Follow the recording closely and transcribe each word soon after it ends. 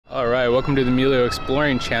welcome to the Emilio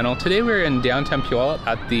Exploring channel. Today we're in downtown Puyallup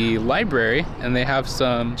at the library, and they have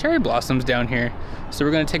some cherry blossoms down here. So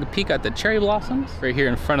we're gonna take a peek at the cherry blossoms right here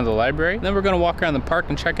in front of the library. Then we're gonna walk around the park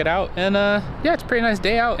and check it out. And yeah, it's a pretty nice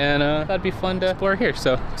day out, and that'd be fun to explore here.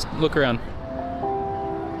 So let's look around.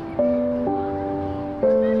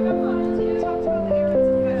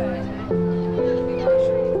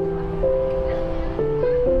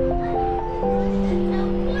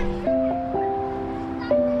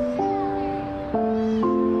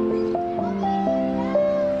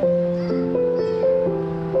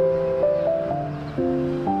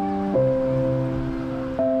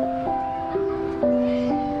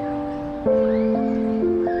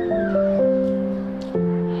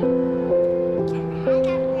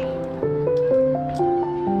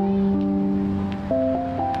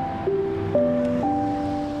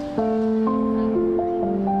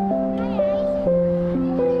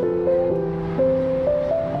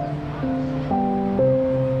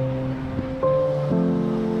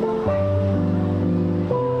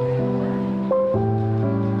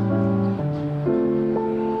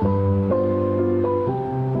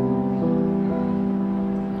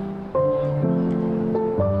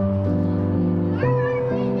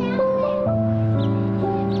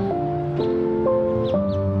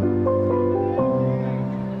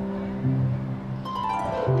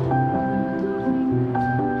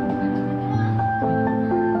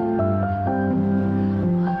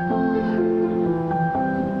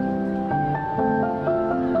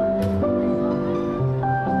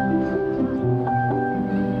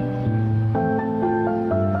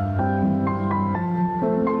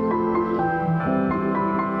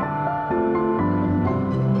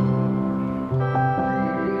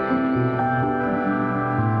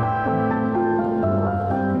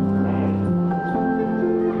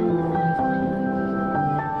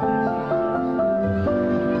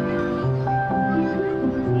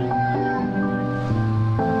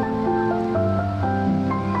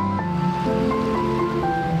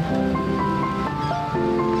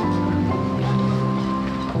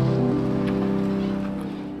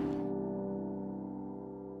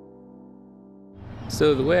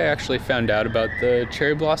 So the way I actually found out about the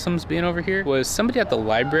cherry blossoms being over here was somebody at the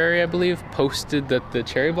library, I believe, posted that the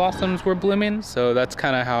cherry blossoms were blooming. So that's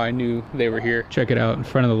kind of how I knew they were here. Check it out in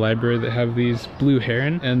front of the library. They have these blue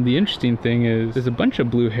heron. And the interesting thing is there's a bunch of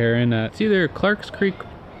blue heron at it's either Clark's Creek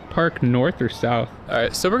Park North or South. All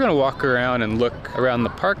right, so we're gonna walk around and look around the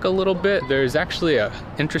park a little bit. There's actually a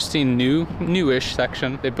interesting newish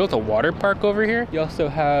section. They built a water park over here. You also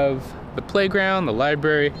have the playground, the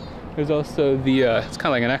library. There's also the, it's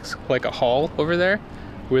kind of like a hall over there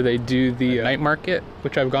where they do the night market,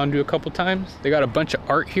 which I've gone to a couple times. They got a bunch of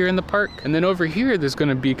art here in the park. And then over here, there's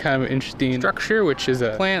gonna be kind of an interesting structure, which is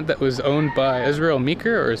a plant that was owned by Ezra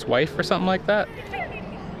Meeker or his wife or something like that.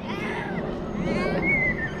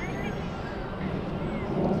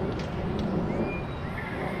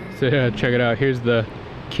 So yeah, check it out. Here's the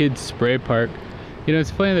kids spray park. You know,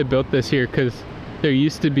 it's funny they built this here because there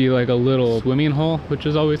used to be like a little swimming hole, which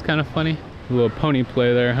is always kind of funny. A little pony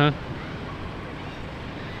play there, huh?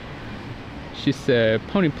 She said,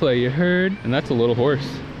 pony play, you heard? And that's a little horse.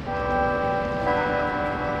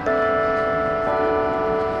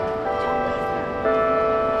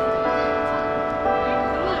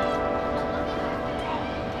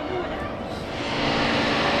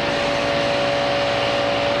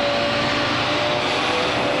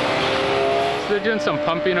 So they're doing some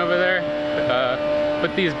pumping over there.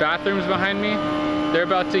 But these bathrooms behind me, they're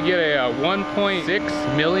about to get a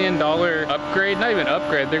 $1.6 million upgrade. Not even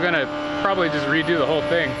upgrade, they're gonna probably just redo the whole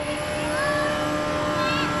thing.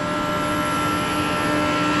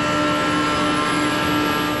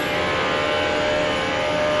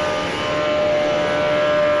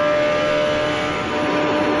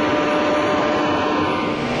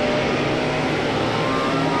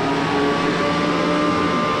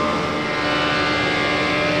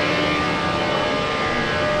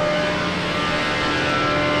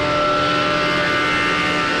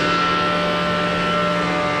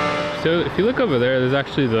 So if you look over there, there's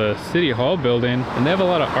actually the City Hall building, and they have a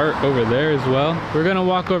lot of art over there as well. We're gonna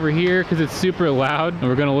walk over here because it's super loud, and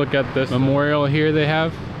we're gonna look at this memorial here they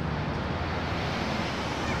have.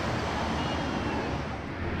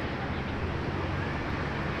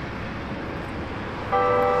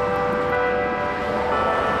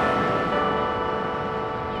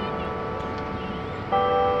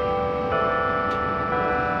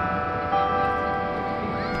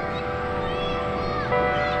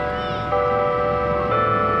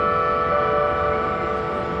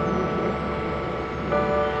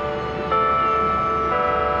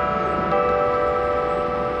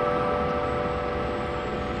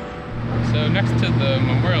 So next to the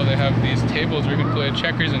memorial, they have these tables where you can play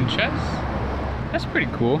checkers and chess. That's pretty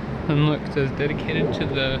cool. And look, it says dedicated to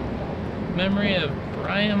the memory of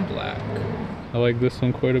Brian Black. I like this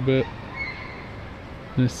one quite a bit.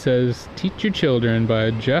 And it says, Teach Your Children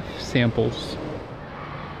by Jeff Samples.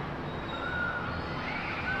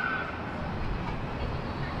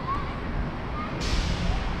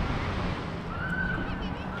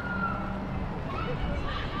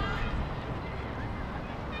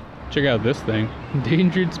 Check out this thing.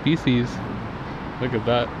 Endangered species. Look at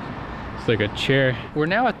that. It's like a chair. We're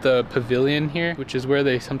now at the Pavilion here, which is where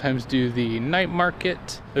they sometimes do the night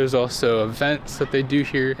market. There's also events that they do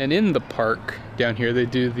here. And in the park down here, they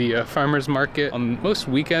do the farmer's market on most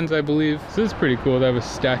weekends, I believe. So this is pretty cool. They have a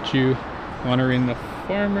statue honoring the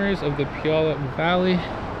farmers of the Puyallup Valley.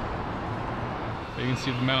 So you can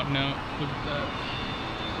see the mountain out. Look at that.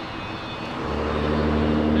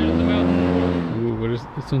 There's the mountain. Ooh, what is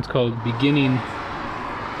this one's called? Beginning.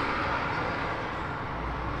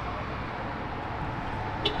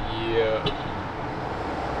 Yeah,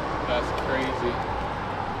 that's crazy.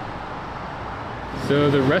 So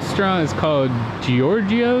the restaurant is called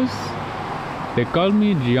Giorgio's. They call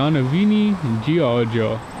me Giovanni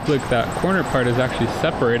Giorgio. Look, that corner part is actually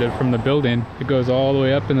separated from the building. It goes all the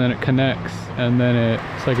way up and then it connects. And then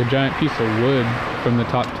it's like a giant piece of wood from the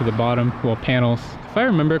top to the bottom, well, panels. If I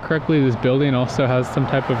remember correctly, this building also has some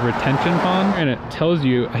type of retention pond, and it tells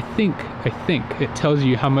you, I think it tells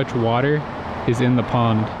you how much water is in the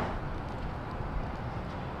pond.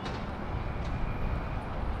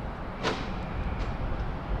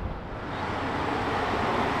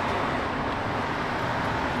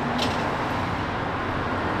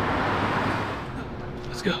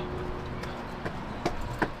 Let's go.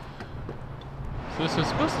 So this was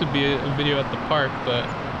supposed to be a video at the park, but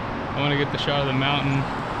I want to get the shot of the mountain.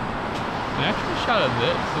 And actually a shot of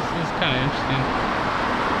this. This is kind of interesting.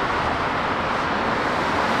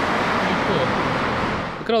 Pretty cool.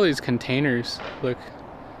 Look at all these containers. Look.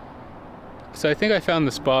 So I think I found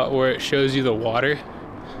the spot where it shows you the water.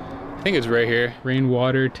 I think it's right here.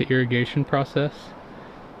 Rainwater to irrigation process.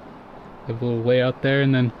 They have a little layout there,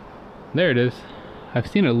 and then there it is. I've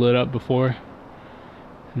seen it lit up before.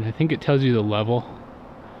 And I think it tells you the level,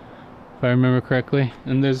 if I remember correctly.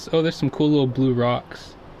 And there's some cool little blue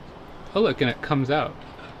rocks. Oh look, and it comes out.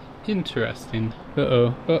 Interesting.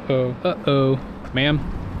 Uh-oh, uh-oh, uh-oh. Ma'am.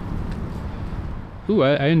 Ooh,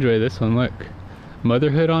 I enjoy this one, look.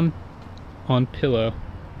 Motherhood on pillow.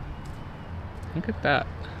 Look at that.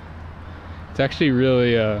 It's actually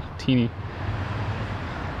really teeny.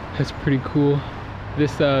 That's pretty cool.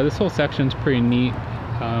 This whole section's pretty neat.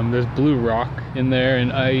 There's blue rock in there,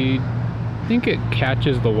 and I think it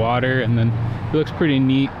catches the water, and then it looks pretty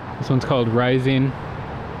neat. This one's called Rising.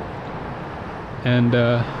 And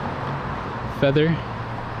Feather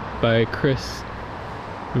by Chris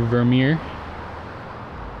Vermeer.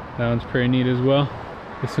 That one's pretty neat as well.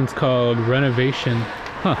 This one's called Renovation.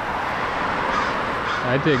 Huh.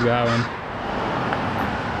 I dig that one.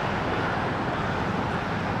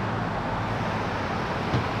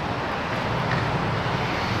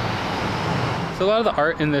 So a lot of the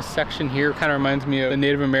art in this section here kind of reminds me of the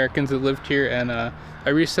Native Americans that lived here, and I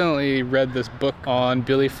recently read this book on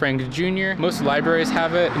Billy Frank Jr. Most libraries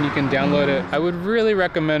have it and you can download it. I would really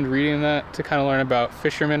recommend reading that to kind of learn about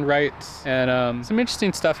fishermen rights, and some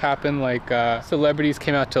interesting stuff happened, like celebrities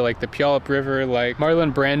came out to like the Puyallup River, like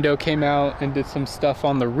Marlon Brando came out and did some stuff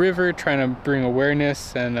on the river trying to bring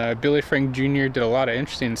awareness, and Billy Frank Jr. did a lot of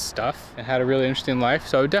interesting stuff and had a really interesting life,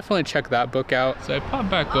 so I would definitely check that book out. So I popped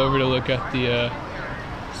back over to look at the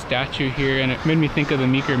statue here, and it made me think of the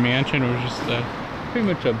Meeker Mansion, which was just pretty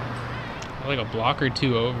much like a block or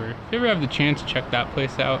two over. If you ever have the chance, check that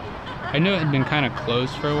place out. I know it had been kind of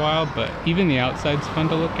closed for a while, but even the outside's fun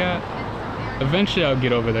to look at. Eventually I'll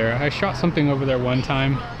get over there. I shot something over there one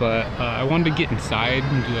time, but I wanted to get inside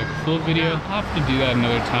and do like a full video. I'll have to do that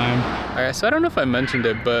another time. Alright, so I don't know if I mentioned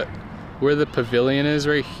it, but where the pavilion is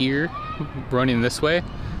right here, running this way,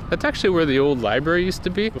 that's actually where the old library used to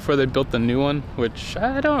be before they built the new one, which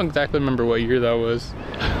I don't exactly remember what year that was.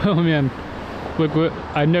 Oh man. Look what,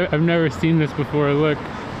 I've never seen this before, look.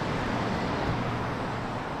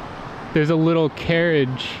 There's a little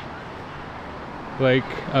carriage, like,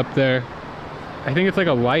 up there. I think it's like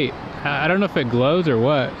a light. I don't know if it glows or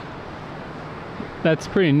what. That's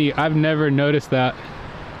pretty neat. I've never noticed that.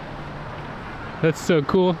 That's so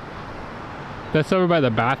cool. That's over by the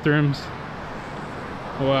bathrooms.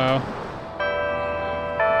 Wow.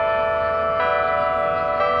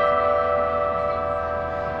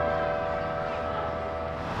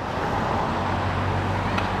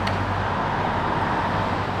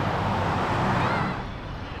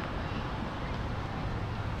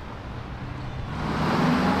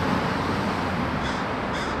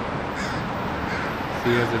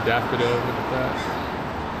 actually has a daffodil. Look at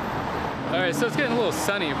that. All right, so it's getting a little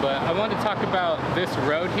sunny, but I wanted to talk about this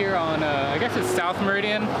road here on, I guess it's South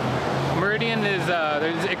Meridian. Meridian is,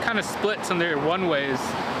 it kind of splits on their one-ways.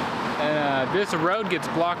 And this road gets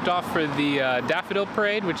blocked off for the Daffodil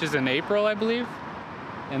Parade, which is in April, I believe.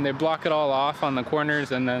 And they block it all off on the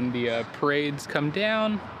corners, and then the parades come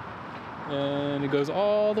down. And it goes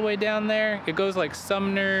all the way down there. It goes like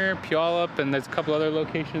Sumner, Puyallup, and there's a couple other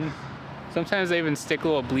locations. Sometimes they even stick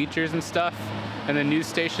little bleachers and stuff, and the news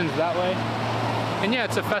stations that way. And yeah,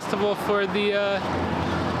 it's a festival for the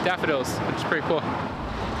daffodils, which is pretty cool.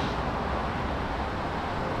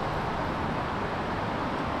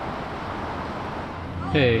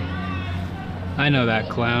 Hey, I know that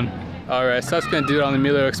clown. All right, so that's gonna do it on the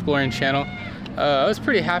Emilio Exploring channel. I was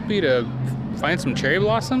pretty happy to find some cherry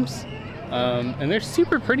blossoms. And they're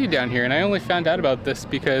super pretty down here, and I only found out about this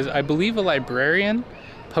because I believe a librarian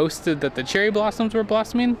posted that the cherry blossoms were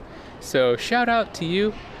blossoming. So shout out to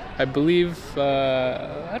you. I believe,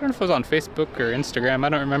 I don't know if it was on Facebook or Instagram, I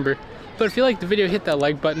don't remember. But if you liked the video, hit that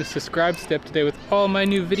like button, subscribe, stay up to date with all my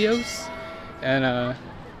new videos. And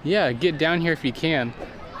yeah, get down here if you can.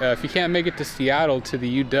 If you can't make it to Seattle, to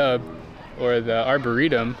the UW or the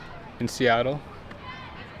Arboretum in Seattle,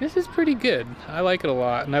 this is pretty good. I like it a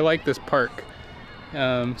lot, and I like this park.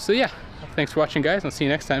 So yeah, thanks for watching, guys. I'll see you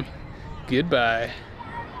next time. Goodbye.